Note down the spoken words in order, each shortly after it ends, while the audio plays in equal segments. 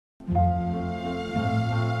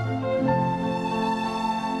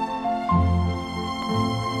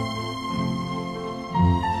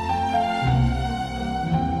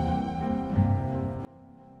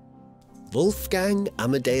Wolfgang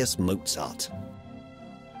Amadeus Mozart,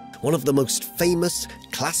 one of the most famous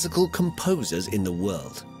classical composers in the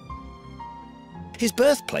world. His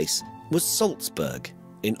birthplace was Salzburg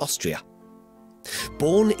in Austria.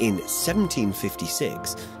 Born in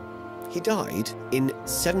 1756, he died in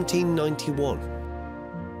 1791,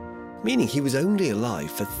 meaning he was only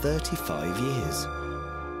alive for 35 years.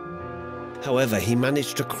 However, he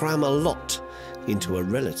managed to cram a lot into a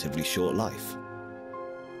relatively short life.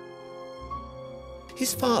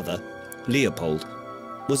 His father, Leopold,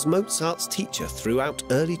 was Mozart's teacher throughout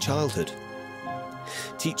early childhood,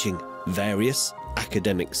 teaching various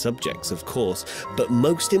academic subjects, of course, but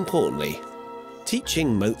most importantly,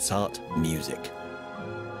 teaching Mozart music.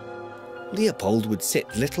 Leopold would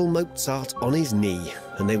sit little Mozart on his knee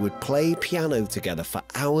and they would play piano together for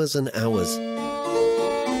hours and hours.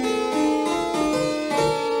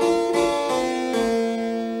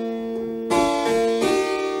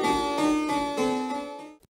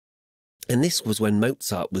 And this was when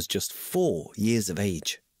Mozart was just 4 years of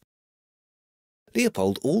age.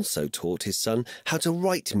 Leopold also taught his son how to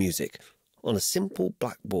write music on a simple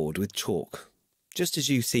blackboard with chalk, just as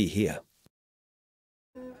you see here.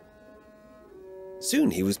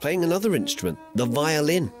 Soon he was playing another instrument, the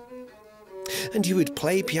violin. And he would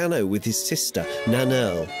play piano with his sister,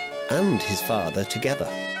 Nannerl, and his father together.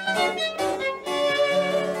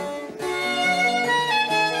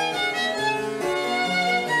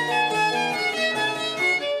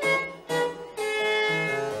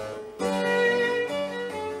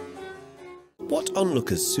 What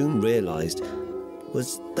onlookers soon realised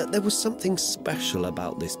was that there was something special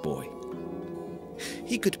about this boy.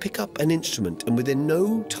 He could pick up an instrument and within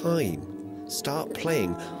no time start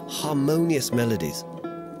playing harmonious melodies,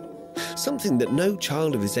 something that no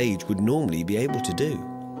child of his age would normally be able to do.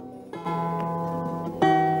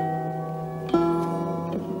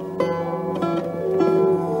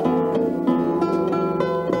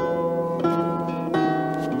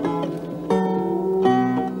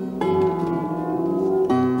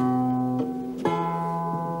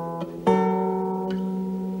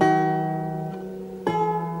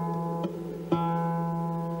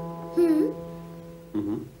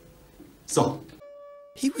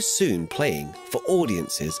 He was soon playing for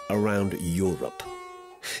audiences around Europe.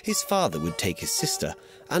 His father would take his sister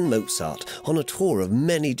and Mozart on a tour of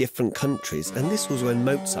many different countries, and this was when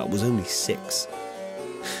Mozart was only 6.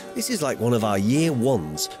 This is like one of our year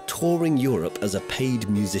ones touring Europe as a paid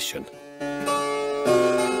musician.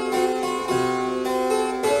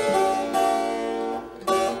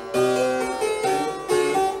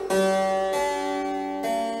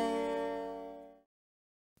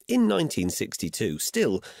 In 1962,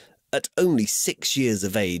 still at only 6 years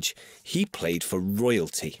of age, he played for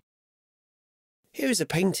royalty. Here is a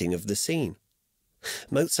painting of the scene.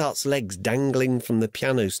 Mozart's legs dangling from the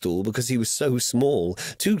piano stool because he was so small,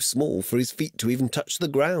 too small for his feet to even touch the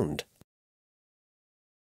ground.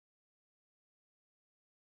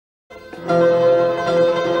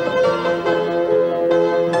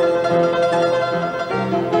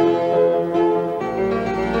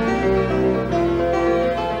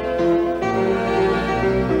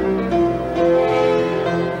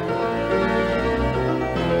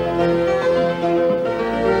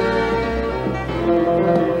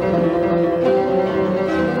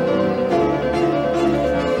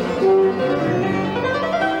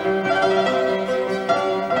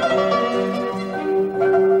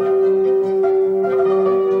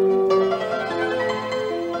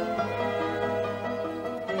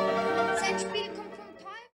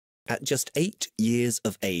 At just 8 years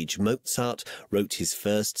of age, Mozart wrote his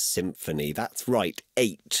first symphony. That's right,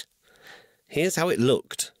 8. Here's how it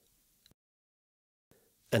looked.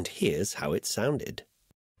 And here's how it sounded.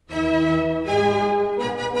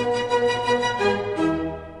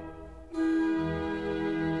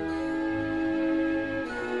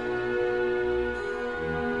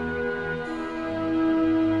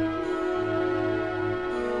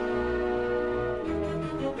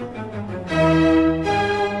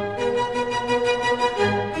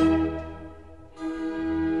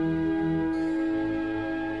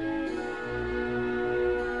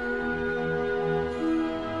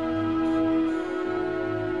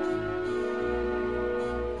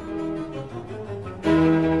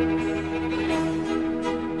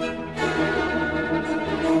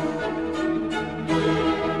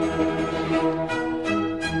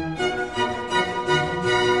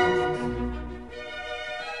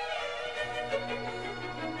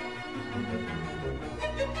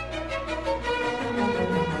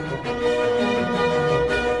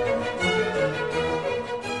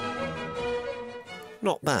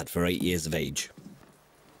 Not bad for 8 years of age.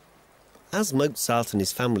 As Mozart and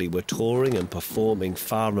his family were touring and performing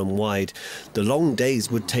far and wide, the long days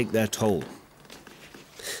would take their toll.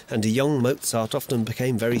 And a young Mozart often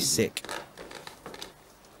became very sick.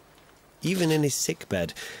 Even in his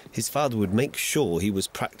sickbed, his father would make sure he was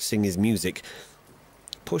practicing his music,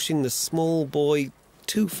 pushing the small boy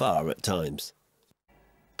too far at times.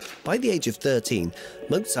 By the age of 13,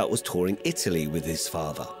 Mozart was touring Italy with his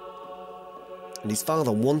father. And his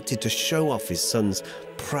father wanted to show off his son's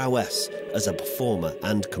prowess as a performer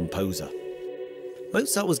and composer.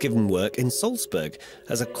 Mozart was given work in Salzburg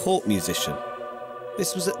as a court musician.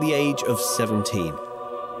 This was at the age of 17.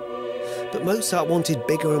 But Mozart wanted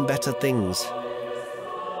bigger and better things.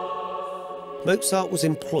 Mozart was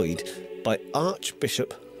employed by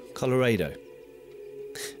Archbishop Colloredo.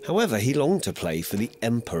 However, he longed to play for the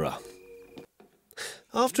emperor.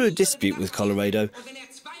 After a dispute with Colloredo,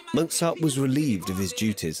 Mozart was relieved of his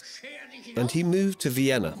duties, and he moved to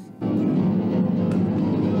Vienna.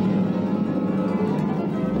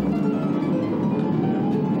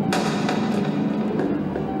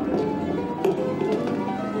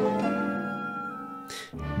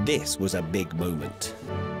 This was a big moment.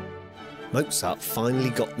 Mozart finally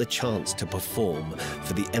got the chance to perform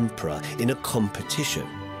for the emperor in a competition.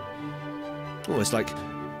 Almost like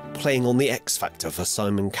playing on the X Factor for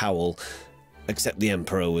Simon Cowell, except the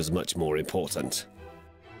emperor was much more important,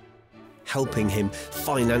 helping him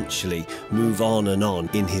financially move on and on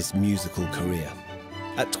in his musical career.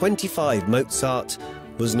 At 25, Mozart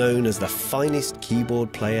was known as the finest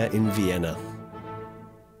keyboard player in Vienna.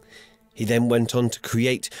 He then went on to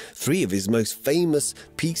create 3 of his most famous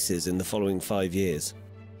pieces in the following 5 years.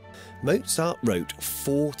 Mozart wrote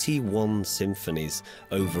 41 symphonies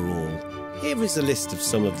overall. Here is a list of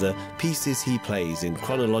some of the pieces he plays in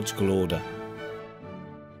chronological order.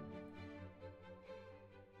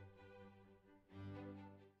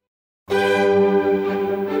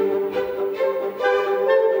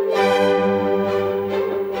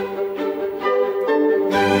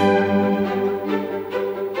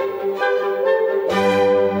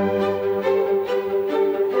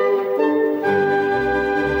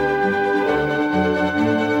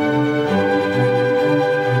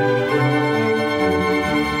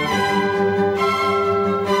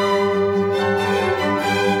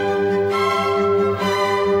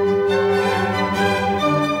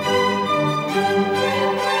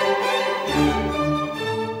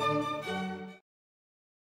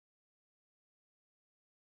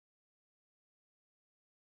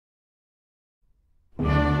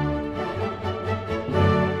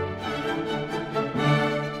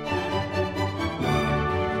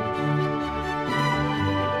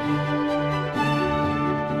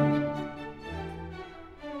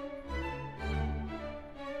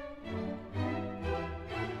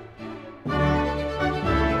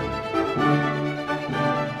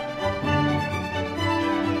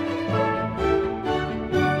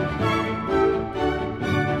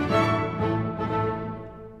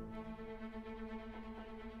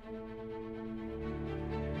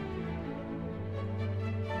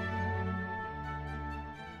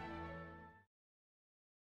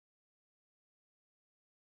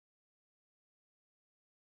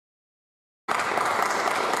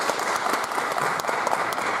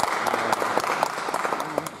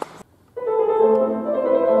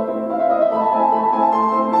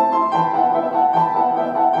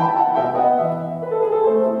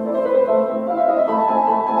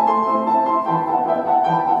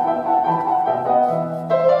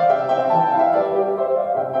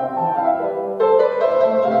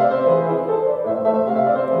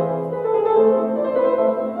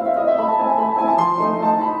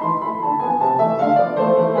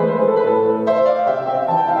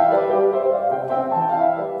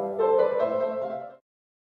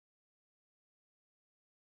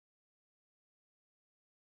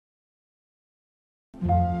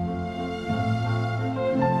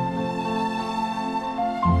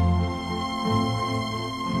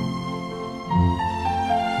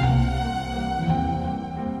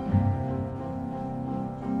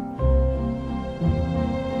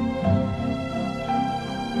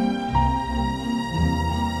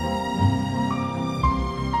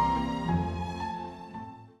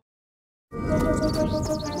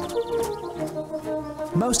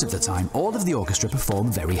 Most of the time, all of the orchestra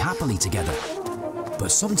perform very happily together.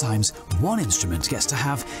 But sometimes, one instrument gets to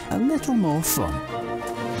have a little more fun.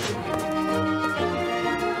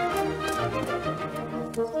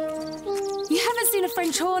 You haven't seen a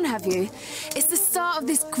French horn, have you? It's the start of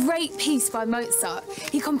this great piece by Mozart.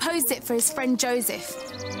 He composed it for his friend Joseph,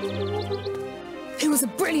 who was a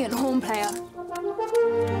brilliant horn player.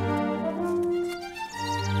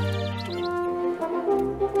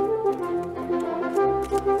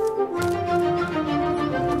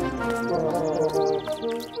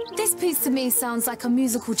 This piece to me sounds like a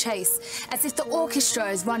musical chase, as if the orchestra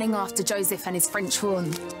is running after Joseph and his French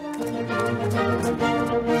horn.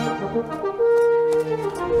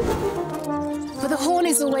 But the horn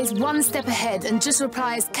is always one step ahead and just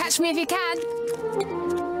replies, "Catch me if you can."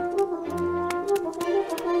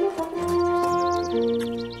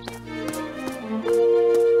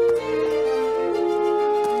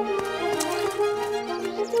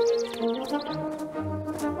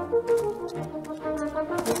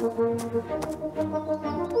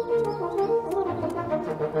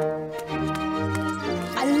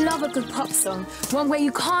 I love a good pop song, one where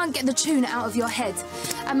you can't get the tune out of your head.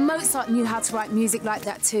 And Mozart knew how to write music like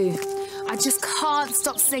that too. I just can't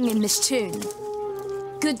stop singing this tune.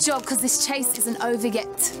 Good job, because this chase isn't over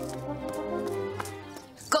yet.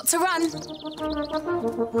 Got to run.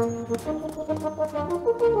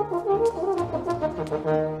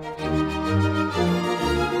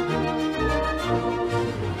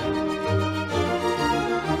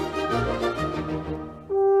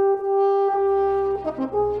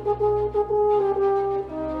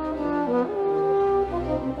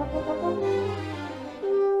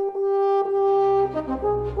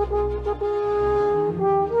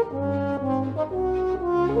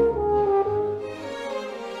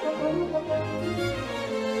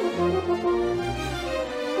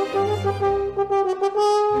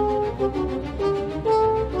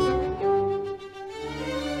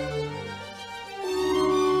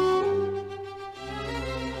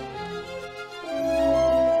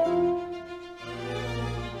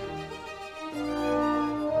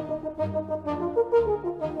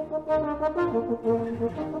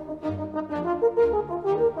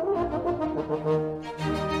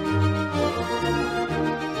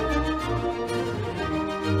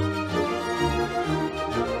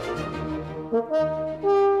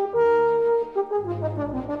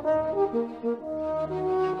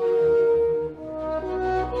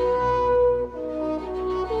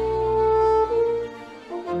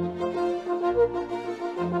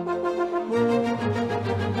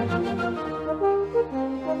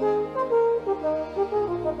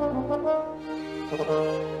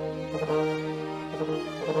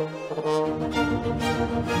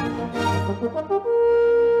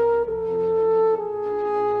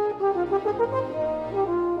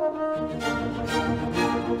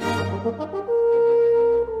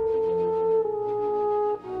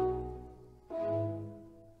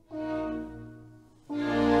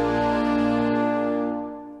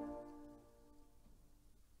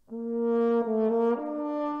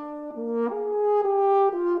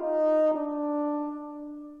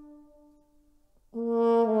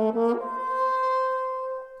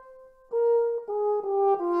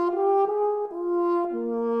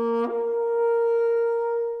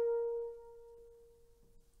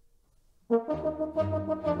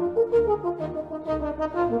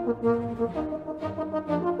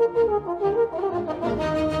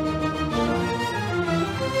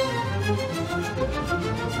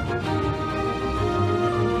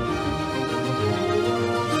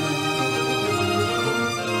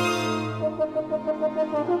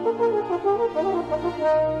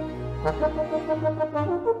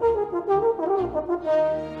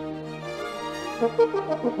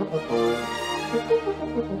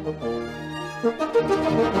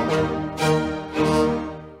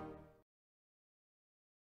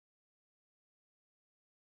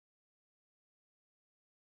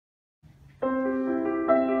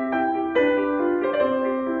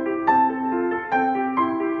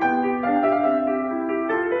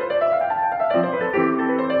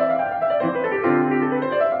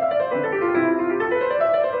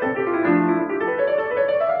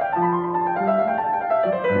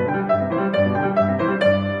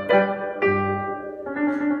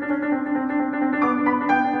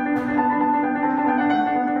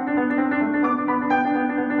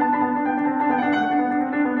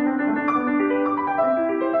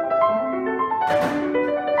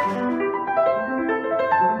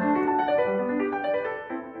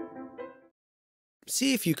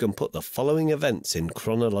 See if you can put the following events in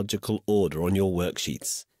chronological order on your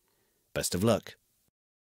worksheets. Best of luck.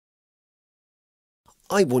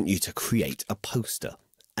 I want you to create a poster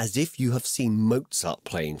as if you have seen Mozart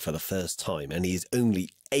playing for the first time and he is only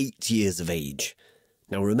 8 years of age.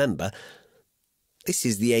 Now remember, this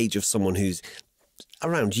is the age of someone who's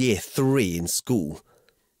around year 3 in school,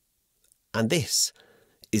 And this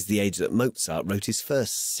is the age that Mozart wrote his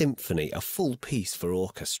first symphony, a full piece for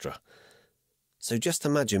orchestra. So just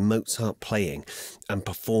imagine Mozart playing and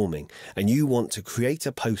performing, and you want to create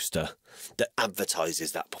a poster that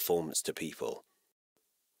advertises that performance to people.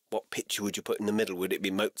 What picture would you put in the middle? Would it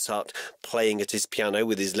be Mozart playing at his piano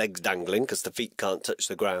with his legs dangling because the feet can't touch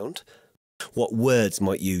the ground? What words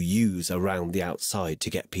might you use around the outside to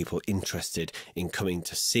get people interested in coming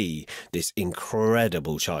to see this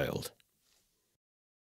incredible child?